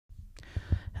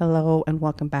Hello and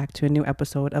welcome back to a new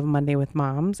episode of Monday with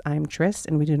Moms. I'm Tris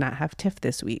and we do not have Tiff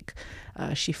this week.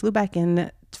 She flew back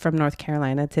in from North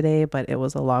Carolina today, but it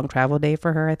was a long travel day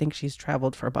for her. I think she's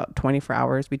traveled for about 24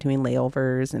 hours between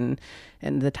layovers and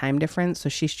the time difference. So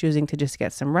she's choosing to just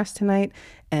get some rest tonight.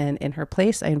 And in her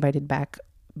place, I invited back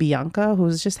Bianca,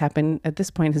 who's just happened at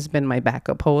this point has been my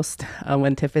backup host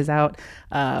when Tiff is out.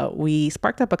 We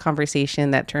sparked up a conversation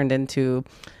that turned into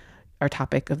our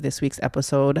topic of this week's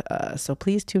episode. So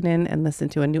please tune in and listen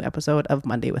to a new episode of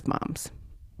Monday with Moms.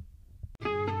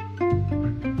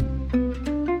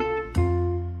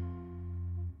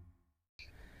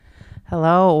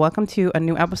 Hello, welcome to a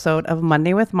new episode of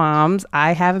Monday with Moms.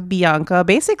 I have Bianca.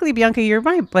 Basically, Bianca, you're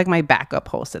my backup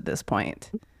host at this point.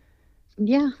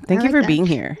 Yeah. Thank you for being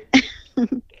here.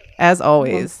 As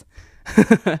always.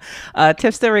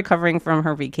 Tiff's still recovering from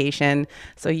her vacation,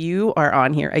 so you are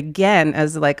on here again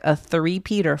as like a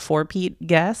 3-peat or 4-peat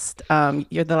guest.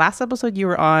 You're the last episode you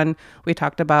were on. We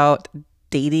talked about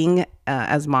dating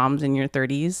as moms in your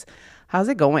 30s. How's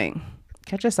it going?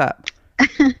 Catch us up.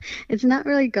 It's not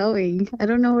really going. I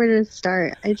don't know where to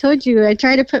start. I told you I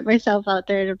try to put myself out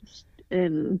there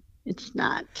and it's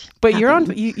not. But you're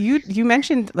on. You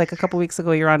mentioned like a couple weeks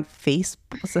ago you're on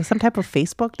Facebook, so some type of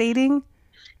Facebook dating.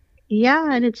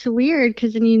 Yeah, and it's weird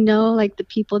because then you know like the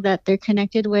people that they're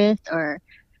connected with or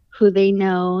who they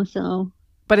know.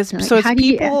 But it's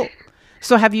people.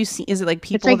 So have you seen? Is it like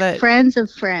people it's like friends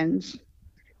of friends?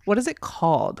 What is it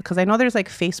called? Because I know there's like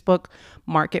Facebook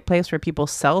Marketplace where people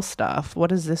sell stuff.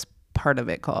 What is this part of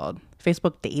it called?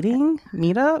 Facebook dating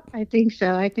meetup? I think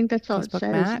so. I think that's all Facebook it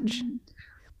says. Match?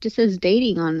 Just says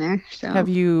dating on there. So have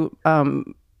you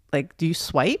do you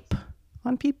swipe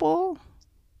on people?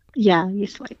 Yeah, you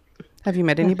swipe. Have you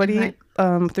met anybody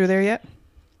through there yet?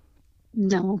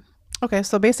 No. Okay,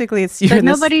 so basically it's you. But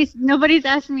nobody's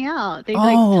asked me out. They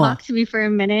like talk to me for a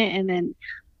minute and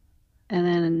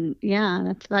then yeah,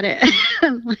 that's about it.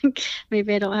 Like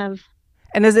maybe I don't have.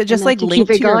 And is it just like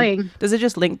linked to going? Does it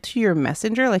just link to your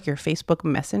messenger, like your Facebook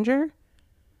Messenger?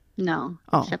 No.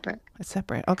 It's separate. It's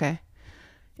separate. Okay.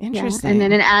 Interesting. Yeah. And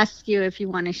then it asks you if you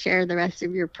want to share the rest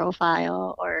of your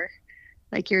profile or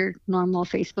like your normal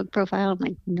Facebook profile. I'm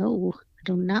like, no, I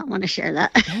do not want to share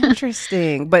that.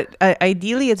 Interesting. But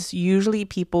ideally, it's usually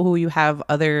people who you have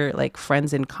other like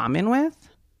friends in common with.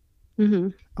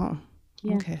 Mm-hmm. Oh,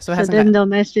 yeah. Okay. So then they'll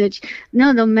message.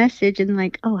 No, they'll message and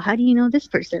like, oh, how do you know this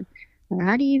person? Or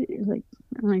how do you like?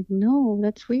 I'm like, no,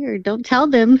 that's weird. Don't tell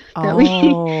them that we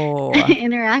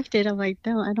interacted. I'm like,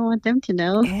 no, I don't want them to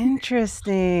know.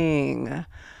 Interesting.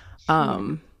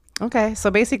 Okay, so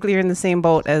basically you're in the same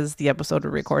boat as the episode we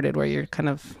recorded where you're kind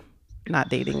of not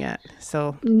dating yet.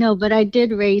 So no, but I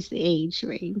did raise the age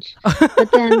range.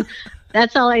 But then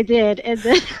that's all I did. And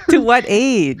then to what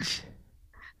age?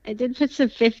 I did put some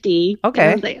 50. Okay.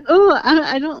 I was like, oh,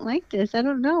 I don't like this. I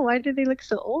don't know. Why do they look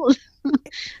so old?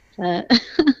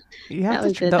 You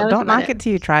have to don't knock it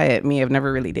till you try it. Me, I've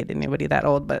never really dated anybody that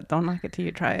old, but don't knock it till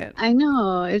you try it. I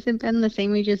know. Isn't Ben the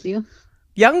same age as you?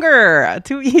 Younger,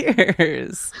 2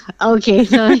 years. Okay,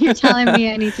 so you're telling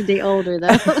me I need to date older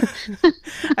though.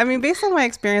 I mean, based on my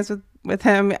experience with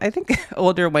him, I think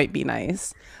older might be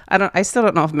nice. I still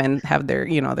don't know if men have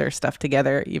their stuff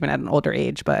together even at an older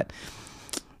age, but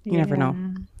you never know.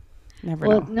 Never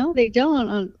know. No, they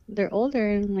don't. They're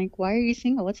older and like, why are you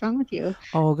single? What's wrong with you?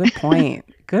 Oh, good point.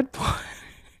 Good point.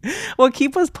 Well,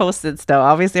 keep us posted still.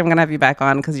 Obviously, I'm going to have you back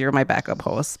on because you're my backup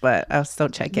host, but I'll still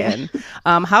check in.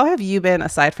 How have you been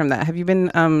aside from that? Have you been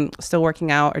still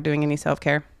working out or doing any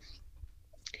self-care?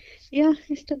 Yeah,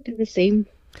 I still do the same.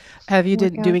 Have you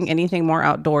doing anything more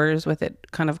outdoors with it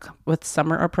kind of with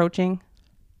summer approaching?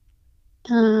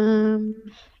 No.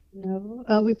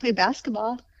 We play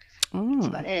basketball. That's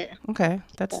about it. Okay,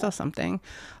 that's still something.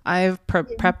 I've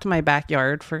prepped my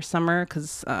backyard for summer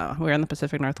because we're in the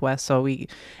Pacific Northwest, so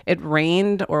it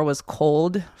rained or was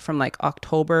cold from like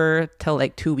October till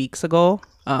like 2 weeks ago.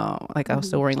 I was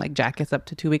still wearing like jackets up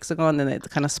to 2 weeks ago, and then it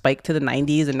kind of spiked to the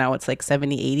 90s, and now it's like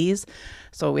 70, 80s.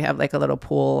 So we have like a little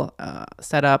pool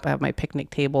set up. I have my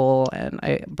picnic table, and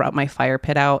I brought my fire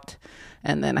pit out.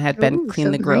 And then I had Ben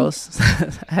clean the grills.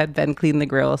 Nice. I had Ben clean the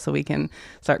grill so we can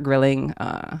start grilling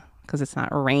because it's not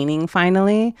raining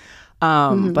finally.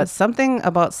 But something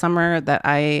about summer that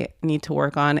I need to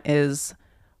work on is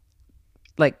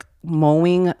like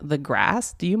mowing the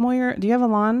grass. Do you have a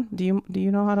lawn? Do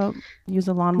you know how to use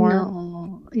a lawnmower?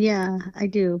 No. Yeah, I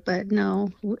do. But no,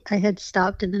 I had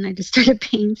stopped and then I just started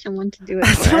paying someone to do it.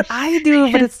 That's what I do,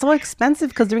 but it's so expensive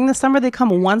because during the summer they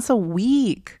come once a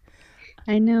week.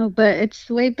 I know, but it's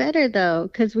way better though,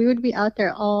 because we would be out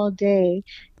there all day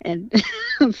and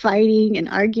fighting and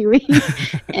arguing,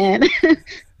 and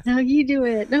no, you do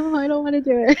it. No, I don't want to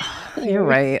do it. You're Like,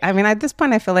 right. I mean, at this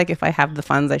point, I feel like if I have the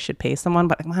funds, I should pay someone.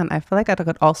 But man, I feel like I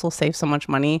could also save so much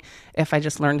money if I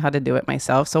just learned how to do it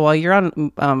myself. So while you're on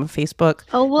Facebook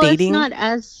oh well, it's dating, not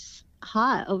as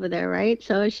hot over there, right?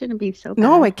 So it shouldn't be so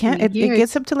no, I bad. I can't. mean, It here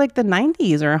gets it's up to like the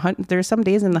 90s or there's some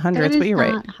days in the that hundreds, but is you're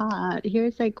right. not hot. Here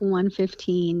it's like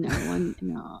 115 or one.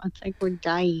 No, it's like we're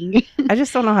dying. I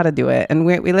just don't know how to do it. And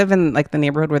we live in like the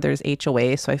neighborhood where there's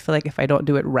HOA. So I feel like if I don't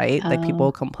do it right, like people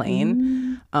will Oh, complain.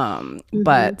 mm, hmm.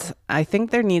 But I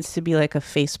think there needs to be like a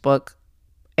Facebook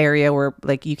area where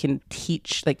like you can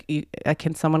teach, like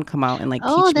can someone come out and like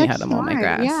Oh, teach me how that's to mow my smart.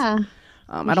 grass. Yeah,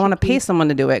 I there don't want should to pay be. someone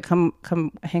to do it. Come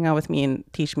hang out with me and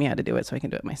teach me how to do it so I can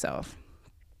do it myself.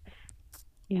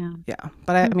 Yeah. Yeah.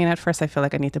 But I mean, at first I feel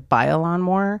like I need to buy a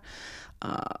lawnmower.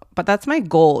 But that's my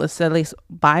goal is to at least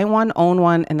buy one, own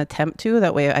one, and attempt to.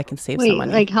 That way I can save some Wait,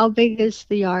 money. like how big is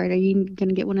the yard? Are you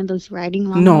gonna get one of those riding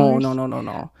No, no, lawnmowers? no, no,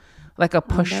 no. Like a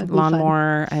Oh, that push would be fun.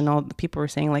 lawnmower. I know people were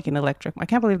saying like an electric. I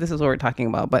can't believe this is what we're talking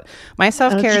about. But my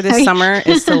self Oh, care this sorry. summer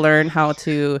is to learn how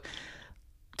to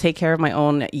take care of my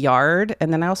own yard,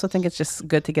 and then I also think it's just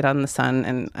good to get out in the sun,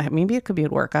 and maybe it could be a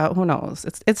workout. Who knows?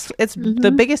 It's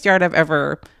the Hmm. biggest yard I've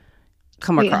ever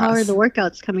come Wait, how are the across.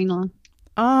 workouts coming along?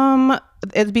 Um,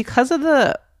 it's because of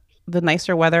the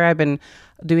nicer weather. I've been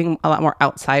doing a lot more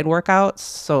outside workouts,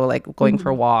 so like going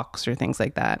for Hmm. walks or things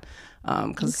like that. Okay.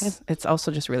 Because it's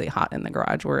also just really hot in the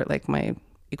garage where like my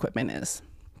equipment is,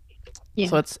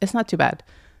 so Yeah. it's not too bad.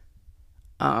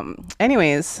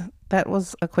 Anyways, that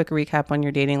was a quick recap on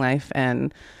your dating life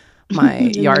and my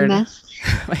In my yard mess.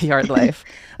 my yard life.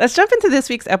 Let's jump into this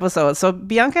week's episode. So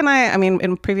Bianca and I mean,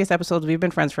 in previous episodes, we've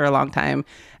been friends for a long time,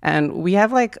 and we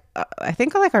have like, I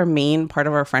think like our main part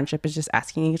of our friendship is just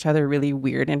asking each other really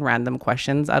weird and random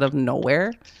questions out of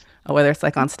nowhere, whether it's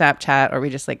like on Snapchat or we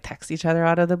just like text each other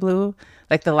out of the blue.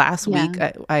 Like the last Yeah. week,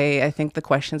 I think the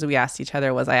questions we asked each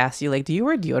other was I asked you like, do you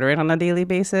wear deodorant on a daily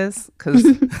basis? Because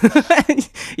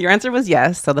your answer was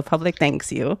yes, so the public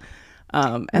thanks you.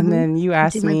 And Hmm. then you I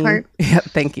asked did my me, part. yeah,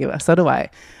 thank you. So do I.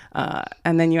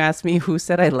 And then you asked me who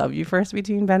said I love you first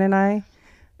between Ben and I.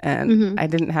 And Hmm. I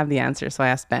didn't have the answer. So I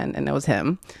asked Ben and it was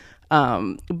him.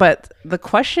 But the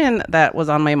question that was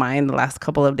on my mind the last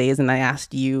couple of days, and I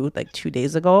asked you like 2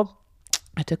 days ago,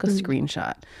 I took a Hmm.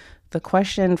 screenshot. The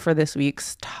question for this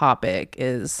week's topic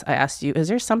is I asked you, is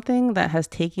there something that has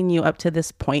taken you up to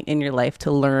this point in your life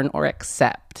to learn or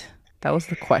accept? That was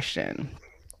the question.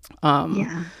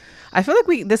 Yeah. I feel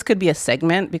like this could be a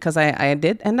segment because I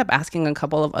did end up asking a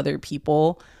couple of other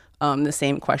people the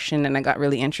same question and I got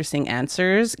really interesting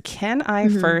answers. Can I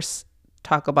Hmm. first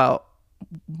talk about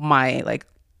my like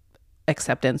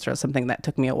acceptance or something that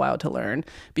took me a while to learn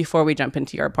before we jump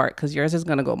into your part? Because yours is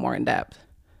going to go more in depth.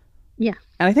 Yeah.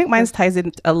 And I think Sure. mine's ties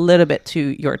in a little bit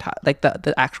to your like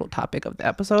the actual topic of the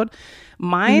episode.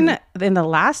 Hmm. Mine in the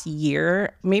last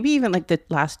year, maybe even like the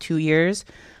last 2 years,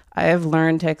 I have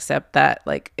learned to accept that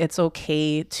like it's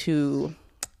okay to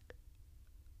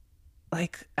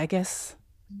like I guess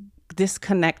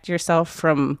disconnect yourself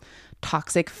from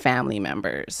toxic family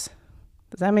members.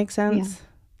 Does that make Yeah. sense?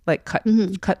 Like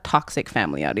Hmm. cut toxic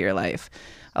family out of your life.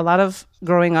 A lot of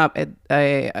growing up,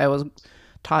 I was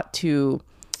taught to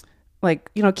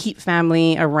like keep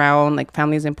family around. Like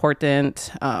family is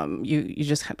important. You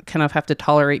just kind of have to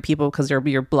tolerate people because they're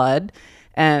your blood.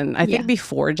 And I think Yeah.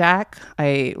 before Jack,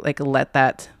 I like let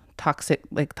that toxic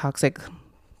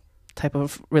type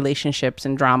of relationships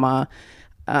and drama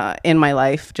in my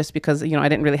life just because I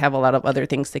didn't really have a lot of other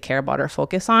things to care about or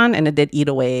focus on, and it did eat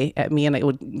away at me and it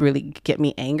would really get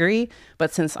me angry.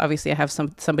 But since obviously I have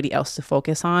somebody else to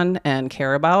focus on and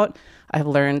care about, I've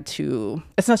learned to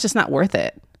it's not just not worth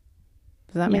it.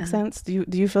 Does that make Yeah. sense? Do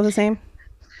you feel the same?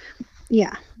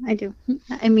 Yeah. I do.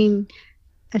 I mean,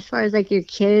 as far as like your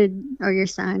kid or your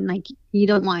son, like you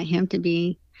don't want him to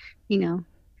be, you know,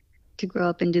 to grow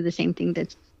up and do the same thing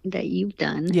that you've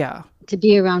done, Yeah, to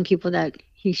be around people that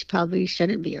he probably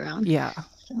shouldn't be around. yeah,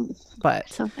 So, but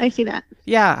so I see that.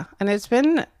 yeah, and it's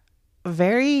been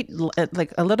very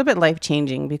like a little bit life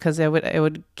changing because it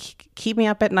would keep me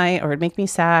up at night or it'd make me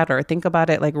sad or think about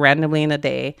it like randomly in a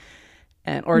day.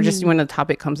 And or just Hmm. when the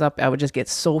topic comes up, I would just get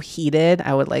so heated.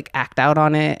 I would like act out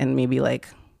on it and maybe like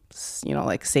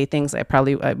like say things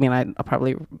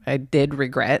I did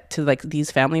regret to like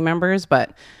these family members,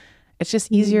 but it's just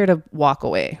Hmm. easier to walk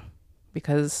away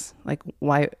because like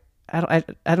why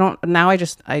I don't now I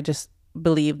just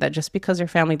believe that just because they're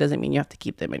family doesn't mean you have to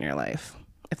keep them in your life.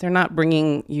 If they're not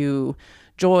bringing you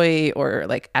joy or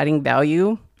like adding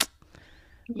value,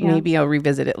 Yeah. maybe I'll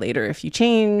revisit it later if you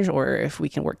change or if we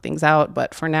can work things out.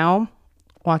 But for now,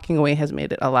 walking away has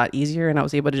made it a lot easier, and I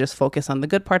was able to just focus on the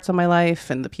good parts of my life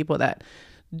and the people that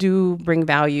do bring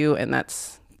value, and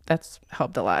that's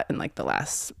helped a lot in like the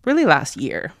last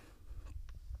year.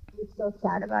 You're so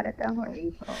sad about it though, or are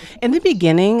you okay? In the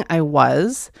beginning,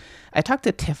 I talked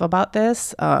to Tiff about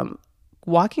this.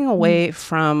 Walking Mm. away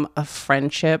from a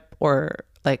friendship or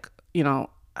like,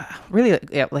 really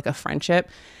yeah, like a friendship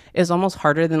is almost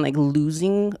harder than like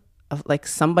losing like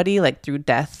somebody like through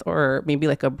death or maybe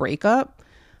like a breakup.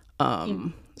 Yeah.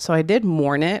 So I did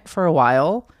mourn it for a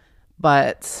while,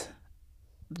 but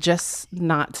just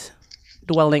not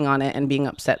dwelling on it and being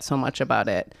upset so much about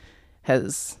it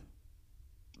has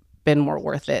been more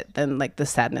worth it than like the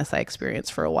sadness I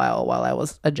experienced for a while I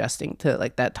was adjusting to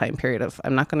like that time period of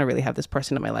I'm not going to really have this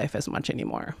person in my life as much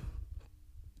anymore.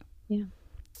 Yeah.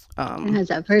 And has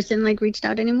that person like reached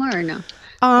out anymore or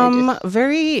no?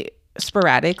 Very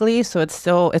sporadically, so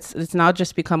it's now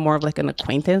just become more of like an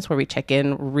acquaintance where we check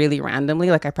in really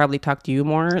randomly. Like I probably talk to you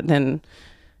more than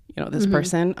this Mm-hmm.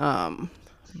 person,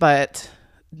 but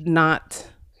not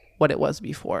what it was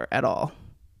before at all.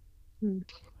 Mm.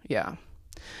 Yeah.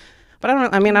 But I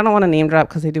don't want to name drop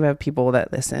because I do have people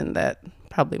that listen that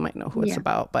probably might know who it's Yeah.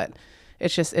 about. But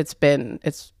it's just it's been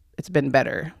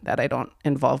better that I don't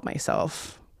involve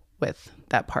myself with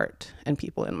that part and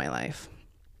people in my life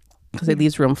because it Yeah.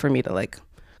 leaves room for me to like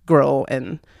grow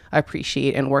and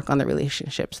appreciate and work on the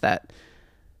relationships that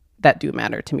do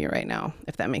matter to me right now.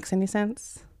 If that makes any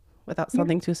sense, without Yeah.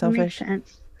 sounding too It makes selfish.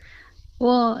 sense.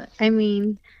 Well, I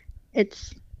mean,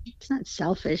 it's it's not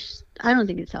selfish. I don't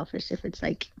think it's selfish if it's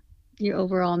like your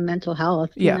overall mental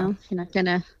health, you Yeah, know? You're not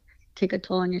gonna take a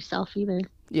toll on yourself either.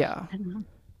 yeah. I don't know.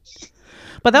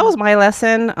 But that Yeah. was my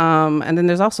lesson. And then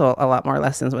there's also a lot more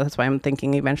lessons. But that's why I'm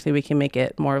thinking eventually we can make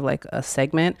it more of like a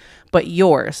segment. But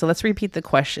yours. So let's repeat the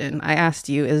question. I asked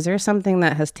you, is there something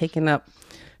that has taken up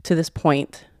to this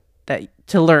point that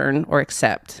to learn or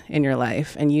accept in your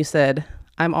life? And you said,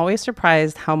 I'm always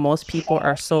surprised how most people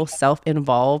are so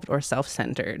self-involved or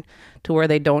self-centered to where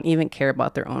they don't even care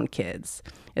about their own kids.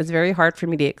 It's very hard for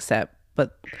me to accept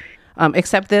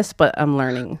this, but I'm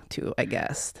learning to, I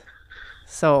guess.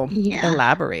 So Yeah.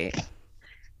 elaborate.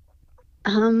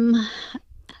 Um,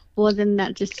 well then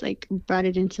that just like brought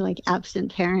it into like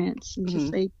absent parents and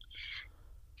just Mm-hmm.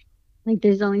 like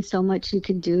there's only so much you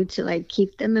could do to like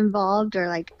keep them involved or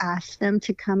like ask them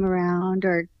to come around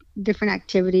or different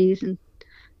activities and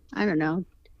I don't know,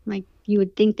 like you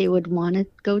would think they would want to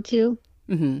go to.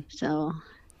 Mm-hmm. So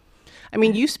I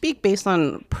mean, you speak based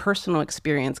on personal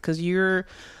experience because we're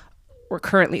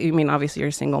currently, I mean, obviously you're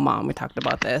a single mom. We talked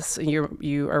about this.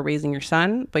 You are raising your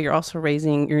son, but you're also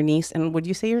raising your niece. And would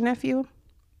you say your nephew?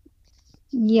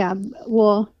 yeah,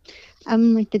 well,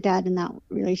 I'm like the dad in that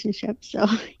relationship, so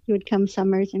he would come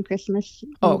summers and Christmas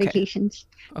Oh, and okay. vacations.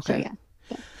 So Okay. yeah,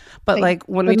 but, But but yeah, like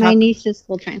when we but my talk, niece is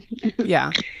full time.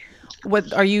 yeah.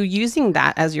 What are you using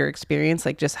that as your experience?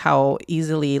 Like just how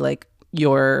easily like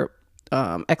your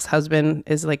ex-husband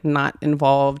is like not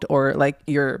involved or like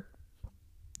your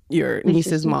My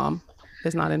niece's sister. mom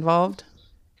is not involved?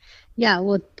 Yeah,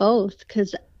 with both,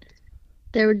 because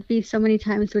there would be so many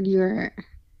times when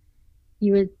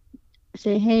you would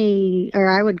say, hey, or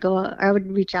I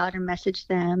would reach out and message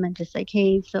them and just like,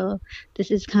 hey, so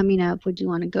this is coming up. Would you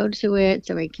want to go to it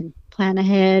so I can plan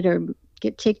ahead or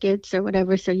get tickets or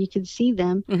whatever so you can see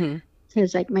them? Mm-hmm.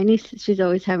 Because like my niece, she's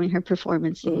always having her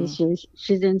performances. Mm-hmm.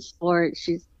 She's in sports.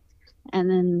 And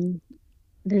then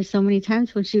there's so many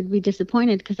times when she would be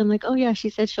disappointed because I'm like, oh yeah, she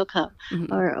said she'll come,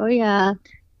 Mm-hmm. or oh yeah,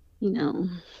 you know,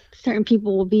 certain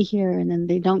people will be here and then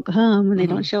they don't come and they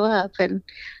Mm-hmm. don't show up, and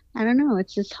I don't know,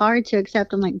 it's just hard to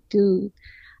accept. I'm like, dude,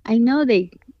 I know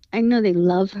they, I know they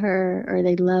love her or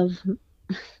they love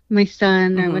my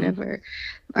son or Mm-hmm. whatever,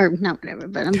 or not whatever,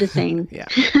 but I'm just saying. Yeah.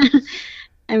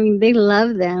 I mean, they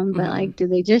love them, but Mm-hmm. like, do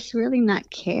they just really not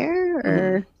care? Mm-hmm.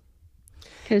 Or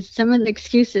because some of the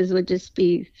excuses would just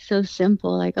be so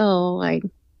simple, like, oh, like,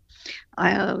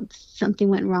 something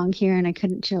went wrong here and I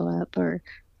couldn't show up, or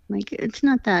like, it's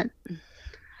not that,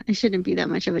 it shouldn't be that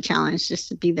much of a challenge just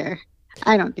to be there.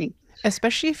 I don't think.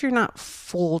 Especially if you're not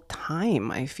full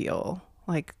time, I feel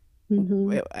like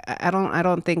Hmm. I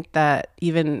don't think that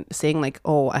even saying like,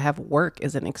 oh, I have work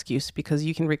is an excuse because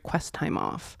you can request time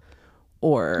off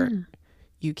or Yeah.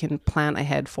 you can plan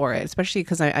ahead for it, especially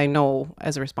because I know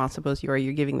as responsible as you are,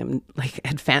 you're giving them like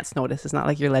advance notice. It's not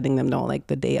like you're letting them know like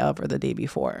the day of or the day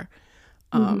before.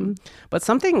 Hmm. But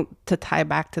something to tie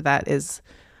back to that is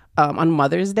On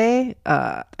Mother's Day,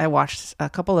 I watched a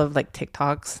couple of like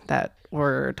TikToks that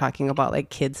were talking about like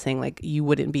kids saying like you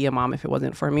wouldn't be a mom if it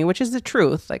wasn't for me, which is the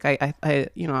truth. Like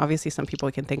you know, obviously some people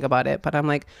can think about it, but I'm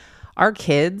like, our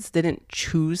kids didn't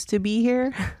choose to be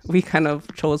here. We kind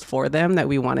of chose for them that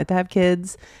we wanted to have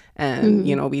kids, and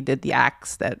you Mm-hmm. know, we did the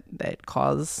acts that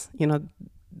cause you know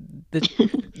the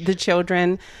the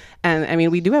children. And I mean,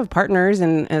 we do have partners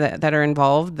and that are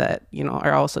involved that you know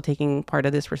are also taking part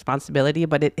of this responsibility,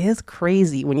 but it is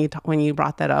crazy when when you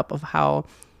brought that up of how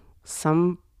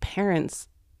some parents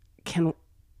can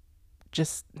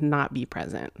just not be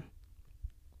present,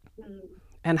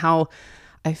 and how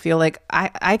I feel like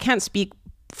I can't speak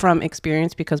from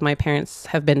experience because my parents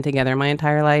have been together my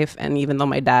entire life. And even though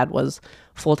my dad was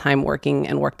full time working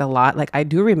and worked a lot, like I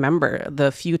do remember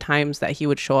the few times that he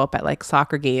would show up at like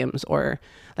soccer games or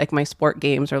like my sport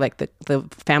games or like the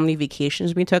family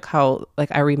vacations we took, how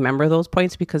like I remember those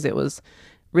points because it was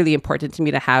really important to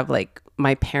me to have like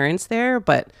my parents there.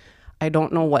 But I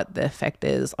don't know what the effect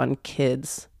is on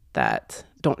kids that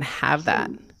don't have So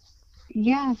that.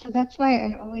 yeah, so that's why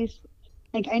I always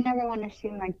like I never want to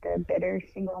seem like the bitter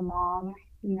single mom.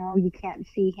 No, you can't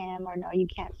see him, or no, you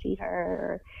can't see her.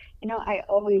 Or,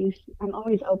 I'm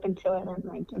always open to it. I'm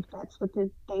like, if that's what they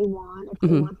want, if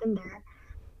they Hmm. want them there,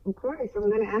 of course, I'm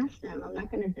gonna ask them. I'm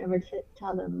not gonna ever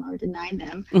tell them or deny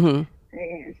them, Hmm.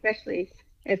 especially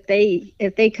if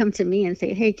they come to me and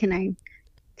say, hey, can I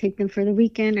take them for the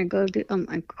weekend or go do?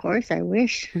 Of course, I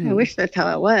Hmm. wish that's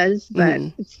how it was, but Hmm.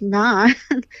 it's not.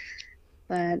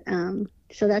 But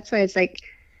so that's why it's like,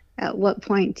 at what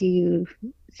point do you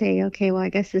say, okay, well, I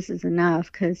guess this is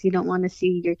enough because you don't want to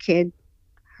see your kid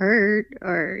hurt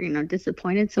or,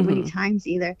 disappointed so many Hmm. times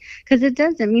either. Because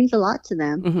it means a lot to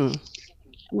them Hmm.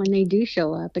 when they do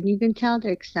show up and you can tell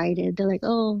they're excited. They're like,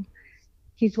 oh,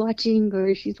 he's watching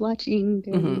or she's watching.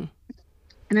 Hmm.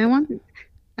 And I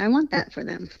want that for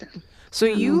them. So So I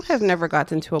don't know. you have never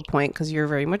gotten to a point because you're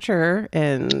very mature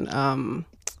and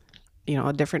you know,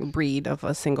 a different breed of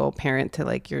a single parent to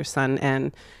like your son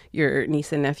and your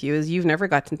niece and nephew is you've never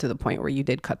gotten to the point where you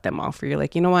did cut them off where you're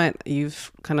like, you know what,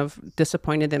 you've kind of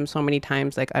disappointed them so many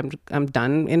times, like I'm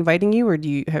done inviting you, or do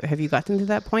you have you gotten to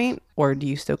that point, or do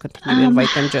you still continue to Um,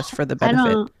 invite them just for the I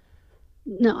benefit? don't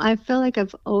know. I feel like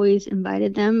I've always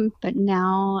invited them, but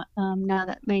now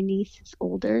that my niece is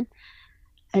older,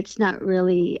 it's not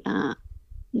really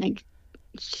like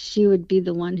she would be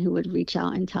the one who would reach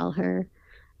out and tell her.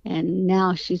 And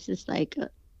now she's just like,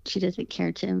 she doesn't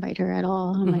care to invite her at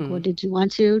all. I'm like, well, Mm-hmm. did you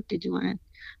want to? Did you want to,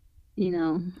 you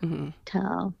know, Mm-hmm.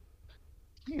 tell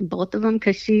both of them?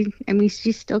 Because I mean,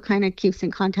 she still kind of keeps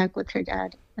in contact with her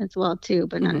dad as well, too,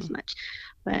 but not Mm-hmm. as much.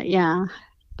 But yeah,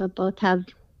 but both have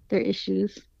their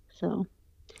issues. So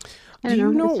I Do don't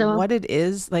you know. know It's so, what it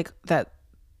is like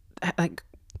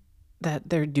that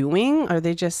they're doing? Are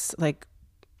they just like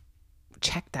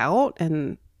checked out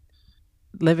and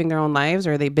living their own lives,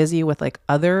 or are they busy with like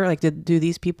other like do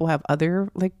these people have other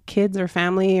like kids or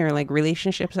family or like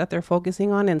relationships that they're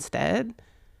focusing on instead?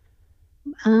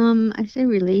 I say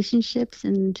relationships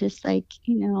and just like,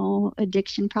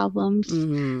 addiction problems.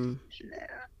 Mm.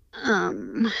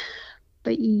 Um,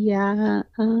 but yeah,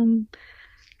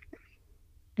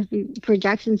 for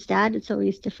Jackson's dad, it's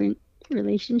always different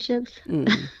relationships.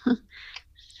 Mm.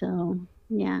 So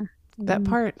yeah. That Mm,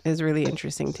 part is really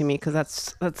interesting to me because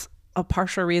that's a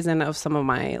partial reason of some of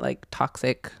my like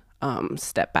toxic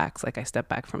step backs. Like I step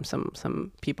back from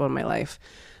some people in my life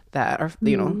that are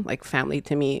you know mm, like family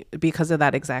to me because of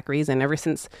that exact reason. Ever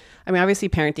since, I mean, obviously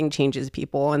parenting changes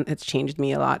people, and it's changed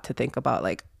me a lot to think about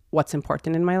like what's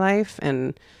important in my life.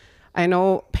 And I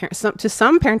know to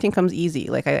some parenting comes easy.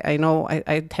 Like I know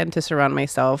I tend to surround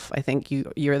myself. I think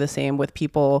you're the same with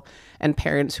people and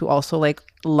parents who also like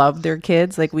love their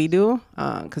kids like we do,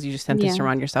 because you just tend to yeah.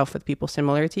 surround yourself with people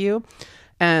similar to you,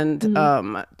 and Mm,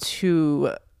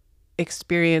 to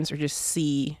experience or just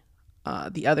see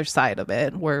the other side of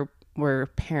it, where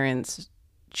parents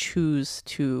choose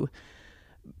to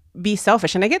be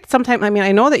selfish. And I get sometimes, I mean,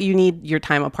 I know that you need your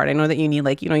time apart. I know that you need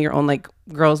like, you know, your own like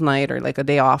girls' night or like a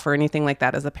day off or anything like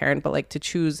that as a parent, but like to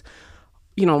choose,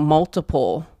 you know,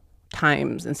 multiple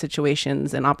times and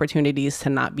situations and opportunities to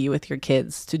not be with your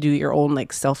kids, to do your own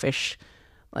like selfish,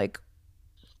 like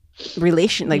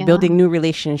like yeah. building new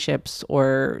relationships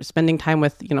or spending time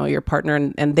with, you know, your partner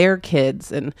and their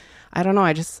kids. And I don't know,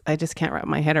 I just can't wrap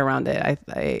my head around it.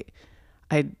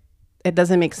 I it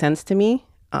doesn't make sense to me.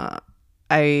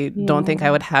 I don't think I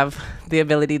Yeah. would have the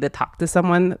ability to talk to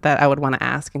someone that I would want to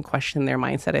ask and question their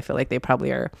mindset. I feel like they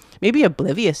probably are maybe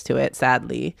oblivious to it,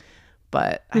 sadly,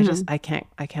 but Uh-huh. I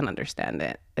can't understand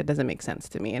it. it doesn't make sense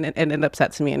to me, and it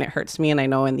upsets me and it hurts me, and I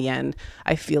know in the end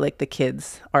I feel like the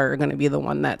kids are going to be the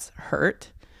one that's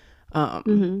hurt,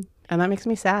 Hmm. and that makes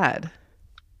me sad.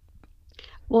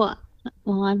 Well,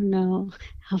 well, I don't know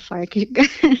how far I could go.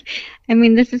 I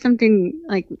mean, this is something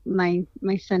like my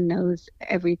son knows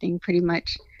everything pretty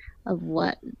much of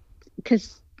what,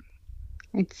 because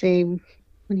I'd say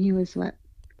when he was what,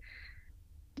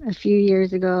 a few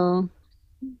years ago,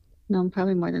 no,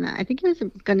 probably more than that. I think he was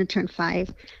gonna turn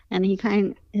 5, and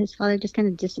his father just kind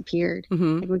of disappeared.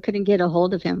 Mm-hmm. Like we couldn't get a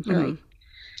hold of him for Mm-hmm. like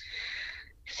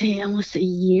say almost a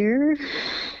year.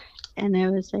 And I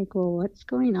was like, well, what's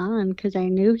going on? Because I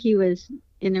knew he was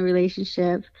in a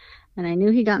relationship and I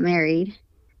knew he got married.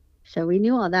 So we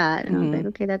knew all that. And I was Mm-hmm. like,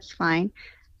 okay, that's fine.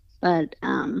 But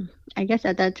I guess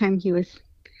at that time he was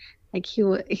like,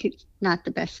 he's not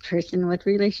the best person with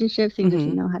relationships. He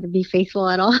doesn't Mm-hmm. know how to be faithful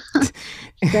at all.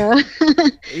 So,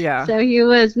 Yeah. so he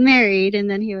was married and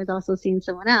then he was also seeing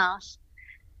someone else.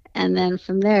 And then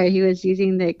from there, he was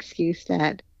using the excuse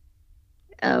that,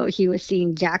 oh, he was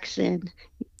seeing Jackson,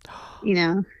 you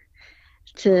know,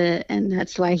 and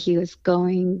that's why he was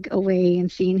going away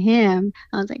and seeing him.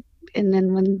 I was like, and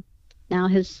then when now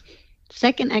his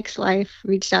second ex-wife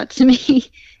reached out to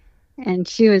me and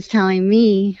she was telling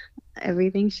me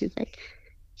everything. She's like,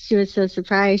 she was so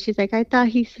surprised. She's like, I thought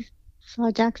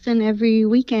saw Jackson every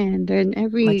weekend and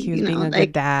Like every, he was being a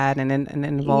good like, dad and an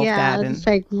involved yeah, I dad, was just and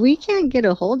like, we can't get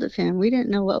a hold of him. We didn't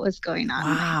know what was going on.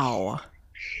 Like, wow.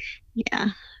 yeah.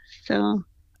 So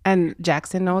And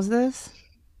Jackson knows this.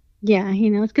 yeah, he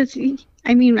knows because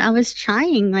I mean, I was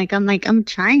trying. I'm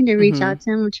trying to reach Mm-hmm. out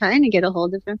to him. I'm trying to get a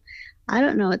hold of him. I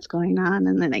don't know what's going on,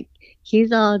 and then like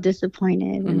he's all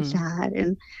disappointed and Mm-hmm. sad,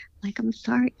 and like I'm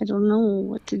sorry, I don't know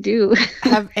what to do.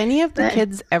 Have any of the But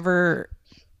kids ever,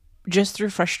 just through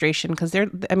frustration, because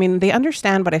I mean, they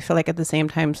understand, but I feel like at the same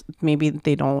time, maybe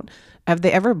they don't. Have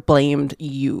they ever blamed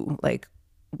you? Like,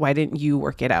 why didn't you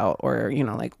work it out? Or,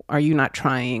 like, are you not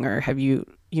trying? Or have you,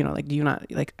 like, do you not,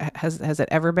 like, has it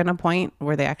ever been a point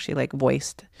where they actually, like,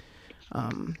 voiced,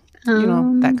 um, that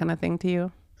um, kind of thing to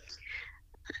you?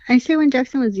 I say when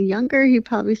Jackson was younger, he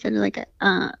probably said like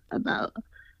about,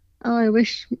 oh, I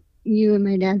wish you and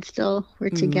my dad still were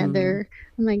Mm, together.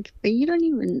 I'm like, but you don't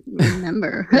even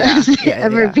remember yeah, us yeah, yeah,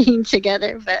 ever yeah. being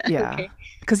together. But Yeah. okay,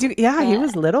 Because yeah, he but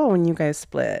was little when you guys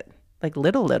split. Like,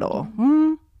 little, little.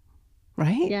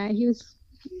 Right? yeah, he was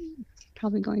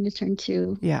probably going to turn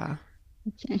 2. Yeah.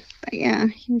 Okay. But yeah,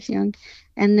 he was young.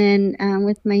 And then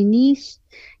with my niece,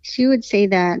 she would say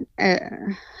that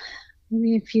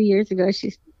maybe a few years ago,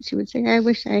 she would say, "I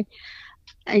wish I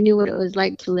knew what it was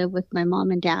like to live with my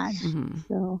mom and dad." Hmm.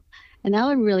 So, and that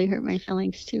would really hurt my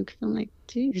feelings too, because I'm like,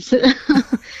 geez,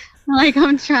 like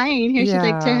I'm trying here. She's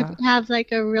like to Yeah. have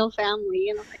like a real family,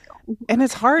 and I'm like, oh, And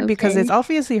it's hard because it's okay,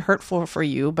 obviously hurtful for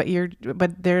you, but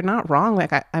they're not wrong.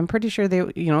 Like, I'm pretty sure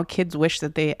they, kids wish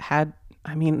that they had,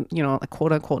 I mean, like,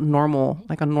 quote unquote normal,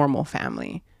 like a normal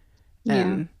family. yeah.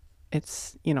 And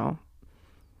it's,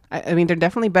 I mean, they're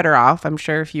definitely better off. I'm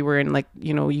sure if you were in, like,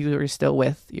 you were still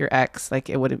with your ex, like,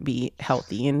 it wouldn't be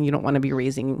healthy, and you don't want to be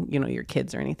raising, your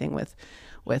kids or anything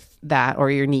with that,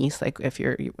 or your niece. Like, if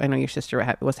I know your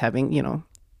sister was having,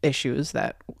 issues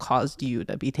that caused you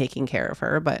to be taking care of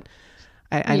her, but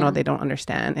I know Yeah. they don't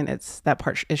understand, and it's that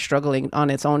part is struggling on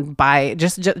its own by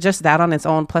just that on its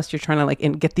own. Plus, you're trying to, like,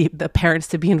 get the parents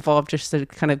to be involved just to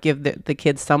kind of give the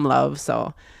kids some love.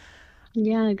 So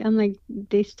Yeah, like, I'm like,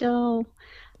 they still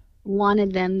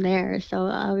wanted them there, so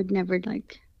I would never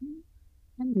like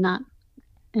not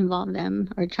involve them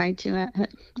or try to.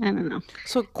 I don't know.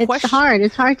 so It's question, hard.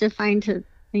 It's hard to find to,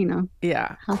 you know,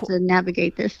 yeah. how to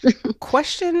navigate this.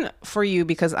 Question for you,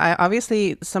 because I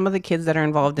obviously some of the kids that are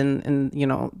involved in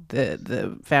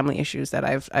the family issues that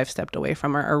I've stepped away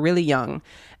from are really young,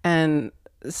 and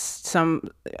some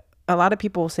a lot of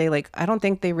people say, like, I don't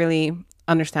think they really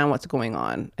understand what's going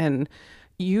on. And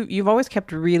you've always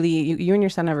kept really, you and your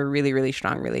son have a really, really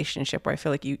strong relationship where I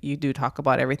feel like you do talk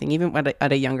about everything even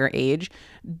at a younger age.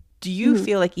 Do you Mhm.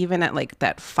 feel like even at, like,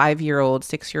 that 5-year old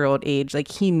 6-year old age, like,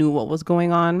 he knew what was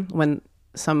going on when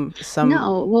some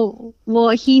No, well,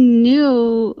 he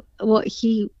knew what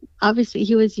he obviously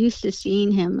he was used to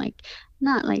seeing him like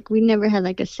not like we never had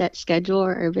like a set schedule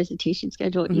or a visitation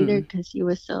schedule either Mhm. because he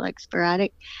was so like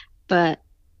sporadic. But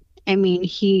I mean,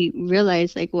 he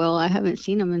realized like, well, I haven't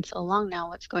seen him in so long now.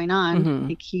 What's going on? Mhm.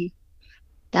 Like he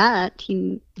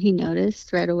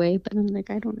noticed right away. But I'm like,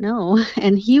 I don't know.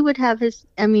 And he would have his.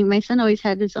 I mean, my son always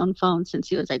had his own phone since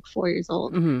he was like 4 years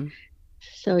old. Mhm.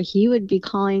 So he would be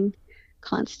calling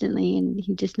constantly, and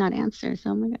he just not answer.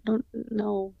 So I'm like, I don't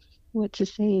know what to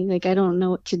say. Like I don't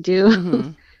know what to do.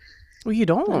 Mhm. Well, you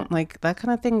don't But like that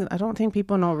kind of thing. I don't think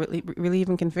people know really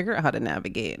even can figure out how to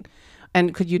navigate.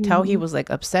 And could you tell he mhm. was like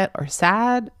upset or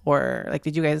sad, or like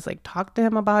did you guys like talk to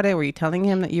him about it? Were you telling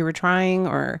him that you were trying,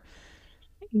 or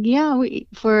Yeah,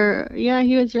 yeah,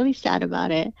 he was really sad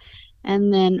about it.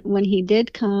 And then when he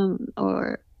did come,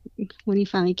 or when he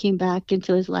finally came back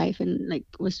into his life and like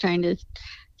was trying to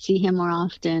see him more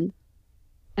often,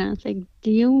 and I was like,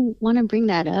 "Do you want to bring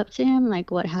that up to him?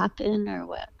 Like what happened or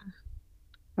what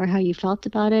or how you felt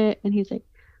about it?" And he's like,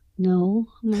 "No."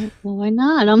 I'm like, "Well, why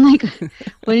not?" I'm like,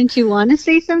 "Wouldn't you want to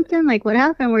say something? Like what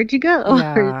happened? Where'd you go?"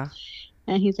 yeah,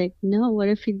 And he's like, "No, what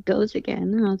if he goes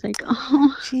again?" And I was like,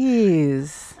 "Oh."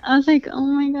 jeez, I was like, "Oh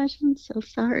my gosh, I'm so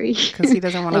sorry." because he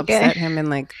doesn't want to Like, upset him and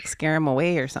like scare him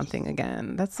away or something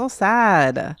again. That's so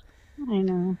sad. I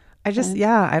know, I just, but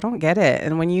yeah, I don't get it.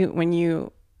 And when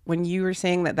you were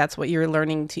saying that that's what you're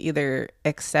learning to either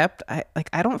accept, I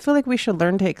don't feel like we should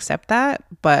learn to accept that,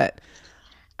 but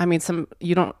I mean,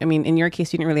 you don't, I mean, in your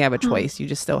case, you didn't really have a huh. choice. You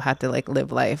just still had to like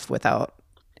live life without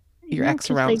your Yeah, ex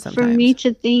because around like for me sometimes.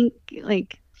 to think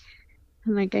like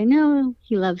I'm like I know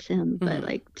he loves him, but Hmm.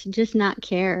 like to just not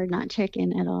care, not check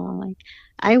in at all. Like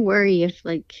I worry if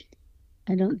like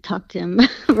I don't talk to him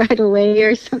right away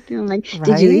or something. I'm like,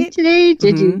 did you eat Right? today?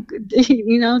 Did Hmm. you,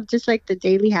 just like the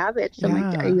daily habits. I'm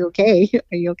like, are Yeah. you okay?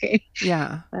 Are you okay?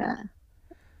 Yeah. But,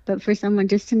 but for someone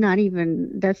just to not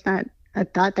even, that's not a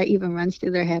thought that even runs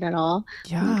through their head at all.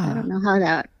 I'm like, I Yeah. don't know how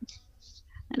that,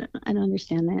 I don't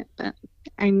understand that. But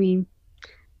I mean,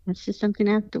 that's just something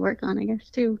I have to work on, I guess,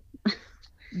 too.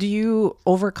 Do you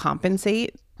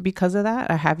overcompensate because of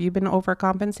that? Or have you been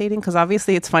overcompensating? Because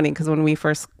obviously it's funny because when we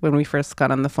first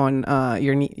got on the phone,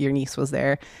 your niece was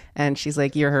there, and she's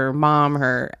like, you're her mom,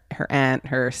 her aunt,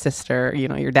 her sister, you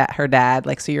know, your dad, her dad,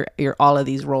 like so you're all of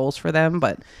these roles for them,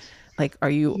 but like, are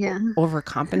you Yeah.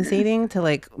 overcompensating to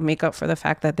like make up for the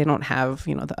fact that they don't have,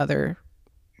 you know, the other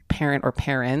parent or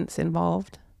parents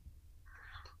involved?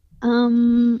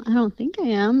 I don't think I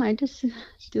am. I just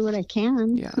do what I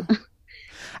can. Yeah.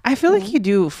 I feel like So, you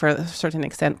do for a certain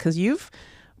extent because you've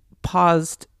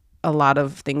paused a lot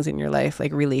of things in your life,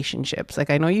 like relationships. Like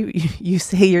I know you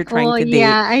say you're trying well, to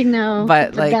date, yeah, I know,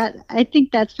 but but like I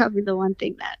think that's probably the one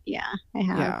thing that, yeah, I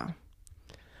have. yeah.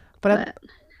 But But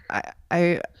I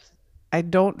I I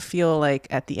don't feel like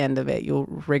at the end of it you'll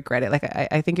regret it. Like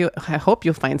I think I hope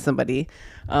you'll find somebody.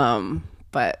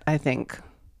 But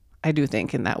I do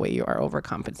think in that way you are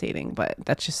overcompensating, but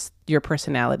that's just your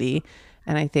personality.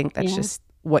 And I think that's yeah. just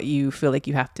what you feel like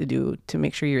you have to do to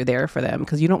make sure you're there for them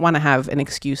because you don't want to have an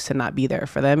excuse to not be there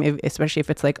for them, especially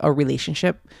if it's like a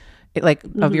relationship like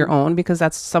of your Hmm. own, because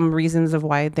that's some reasons of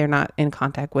why they're not in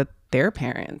contact with their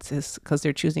parents is because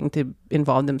they're choosing to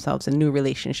involve themselves in new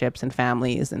relationships and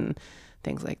families and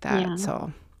things like that. Yeah.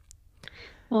 So,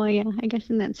 Well, yeah, I guess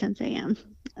in that sense I am.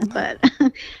 But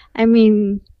I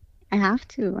mean, I have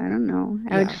to. I don't know.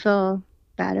 I would yeah. feel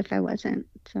bad if I wasn't.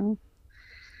 So,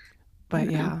 I But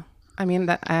don't know. yeah, I mean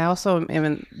that I also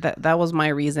even that was my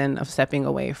reason of stepping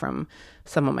away from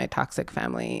some of my toxic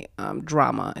family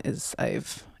drama. Is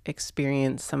I've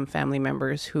experienced some family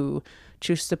members who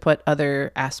choose to put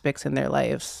other aspects in their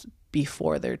lives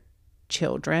before their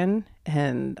children,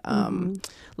 and Hmm.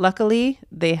 luckily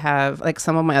they have like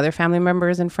some of my other family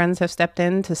members and friends have stepped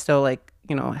in to still like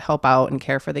you know help out and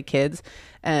care for the kids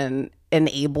and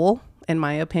enable in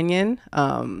my opinion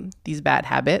these bad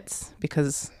habits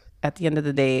because at the end of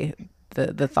the day,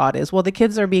 the thought is, well, the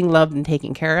kids are being loved and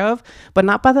taken care of, but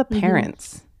not by the Hmm.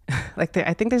 parents. Like,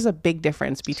 I think there's a big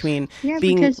difference between Yeah,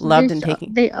 being because loved and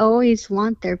taking. they always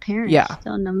want their parents. Yeah,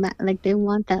 So no matter, like they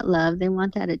want that love, they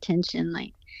want that attention.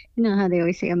 Like, you know how they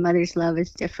always say a mother's love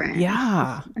is different.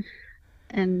 yeah,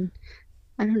 And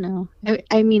I don't know.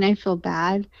 I mean, I feel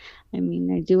bad. I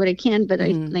mean, I do what I can, but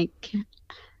I hmm like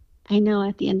I know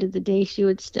at the end of the day, she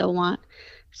would still want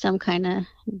some kind of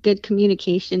good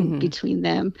communication hmm between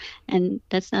them, and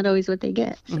that's not always what they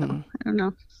get. So hmm I don't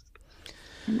know.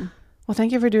 I know. Well,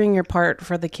 thank you for doing your part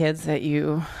for the kids that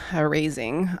you are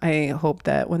raising. I hope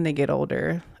that when they get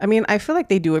older, I mean, I feel like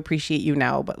they do appreciate you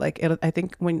now, but like, I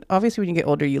think obviously when you get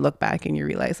older, you look back and you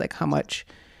realize like how much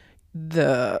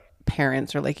the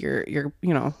parents or like you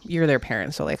know you're their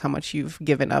parents, so like how much you've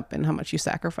given up and how much you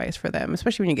sacrifice for them,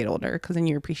 especially when you get older, because then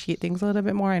you appreciate things a little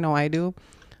bit more. I know I do.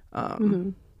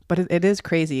 Hmm. But it is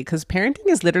crazy because parenting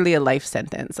is literally a life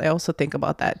sentence. I also think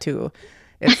about that too.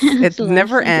 It's It a life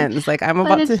never sentence, ends. Like I'm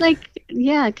but about it's to. like,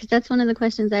 yeah, because that's one of the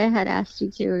questions I had asked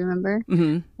you too. Remember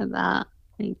Mhm. about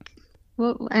like,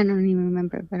 well, I don't even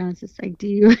remember, but I was just like, do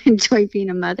you enjoy being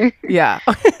a mother? Yeah.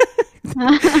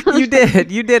 I was like,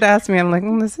 You did ask me. I'm like,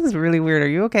 this is really weird. Are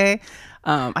you okay?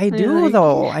 I do Like,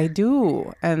 though. I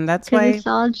do. And that's because why, it's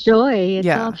all joy.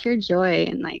 It's all yeah. pure joy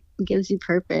and like gives you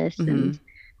purpose. Hmm. And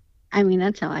I mean,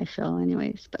 that's how I feel,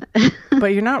 anyways. But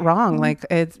But you're not wrong. Like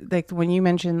it's like when you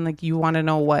mentioned like you want to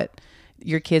know what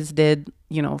your kids did,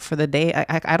 for the day.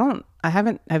 I don't. I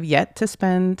haven't have yet to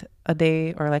spend a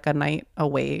day or like a night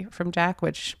away from Jack,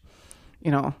 which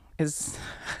is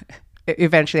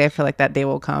eventually I feel like that day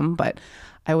will come. But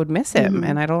I would miss him, hmm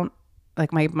and I don't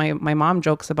like my mom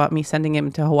jokes about me sending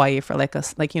him to Hawaii for like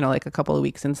like a couple of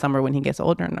weeks in summer when he gets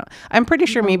older. No, I'm pretty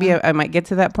sure oh maybe wow. I might get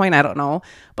to that point. I don't know,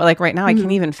 but like right now I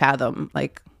can't hmm even fathom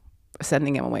like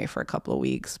sending him away for a couple of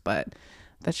weeks, but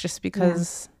that's just Yeah.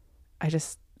 because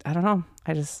I don't know.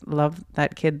 I just love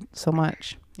that kid so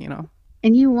much, you know.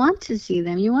 And you want to see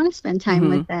them. You want to spend time Mhm.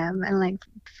 with them. And like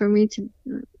for me to,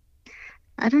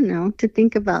 I don't know, to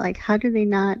think about like how do they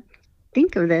not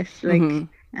think of this? Like Mhm.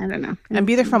 I don't know. And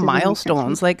be there It for doesn't make sense to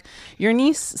me. milestones. Like your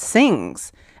niece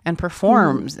sings and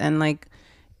hmm performs and like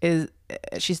is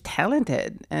she's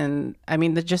talented, and I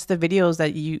mean just the videos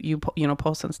that you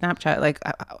post on Snapchat, like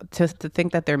to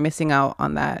think that they're missing out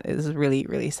on that is really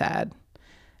really sad.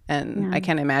 And Yeah. I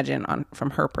can't imagine on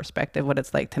from her perspective what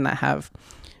it's like to not have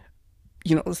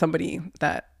somebody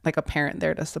that like a parent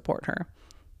there to support her.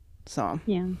 So,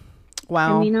 Yeah.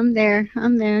 I wow, mean, I'm there.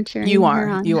 I'm there you cheering her are,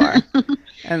 on. you are.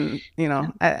 And,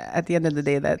 at the end of the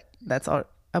day that's all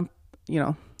you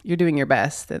know, you're doing your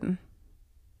best, and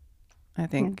I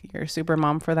Yeah. think you're a super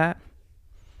mom for that.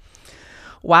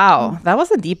 Yeah. Wow, that was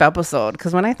a deep episode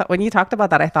because when you talked about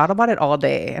that, I thought about it all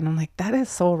day, and I'm like, that is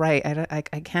so right.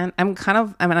 I can't. I'm kind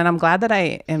of. I mean, and I'm glad that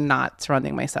I am not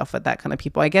surrounding myself with that kind of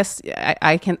people. I guess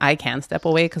I can step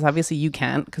away because obviously you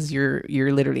can't because you're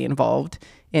literally involved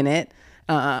in it.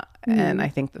 And Mhm. I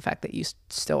think the fact that you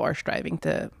still are striving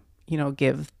to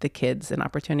give the kids an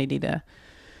opportunity to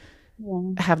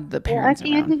Yeah. have the Well, at parents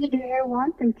the end around. of the day, I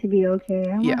want them to be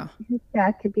okay. I want Yeah, his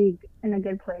dad to be in a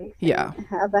good place yeah, and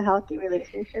have a healthy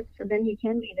relationship so then he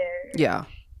can be there. yeah.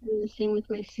 And the same with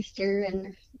my sister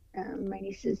and my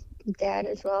niece's dad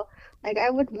as well. Like, I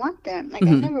would want them. Like,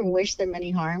 I Hmm. never wish them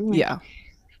any harm. Yeah.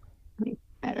 Like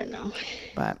I don't know.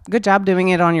 But good job doing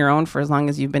it on your own for as long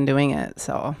as you've been doing it.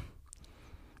 So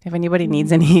if anybody Yeah.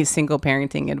 needs any single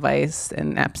parenting advice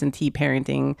and absentee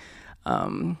parenting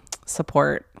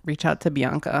support, reach out to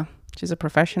Bianca. She's a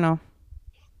professional.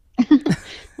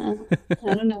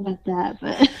 I don't know about that,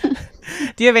 but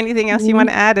Do you have anything else you want mm,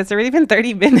 to add? It's already been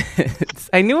 30 minutes.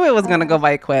 I knew it was going to uh, go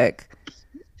by quick.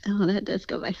 oh, that does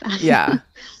go by fast. Yeah.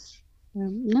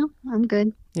 No, I'm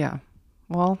good. Yeah.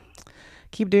 Well,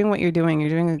 keep doing what you're doing. You're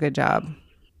doing a good job.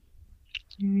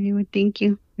 All right, well, thank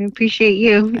you. I appreciate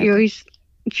you. I You always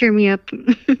cheer me up.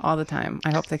 all the time.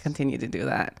 I hope they continue to do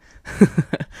that.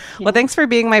 Well, Yeah. thanks for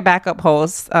being my backup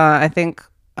host. I think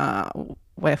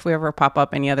if we ever pop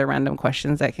up any other random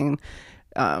questions that can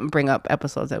bring up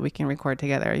episodes that we can record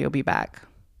together, you'll be back.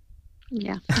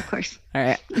 Yeah, of course. All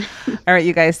right. All right,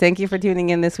 you guys. Thank you for tuning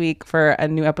in this week for a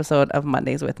new episode of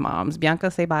Mondays with Moms.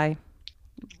 Bianca, say bye.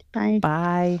 Bye.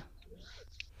 Bye.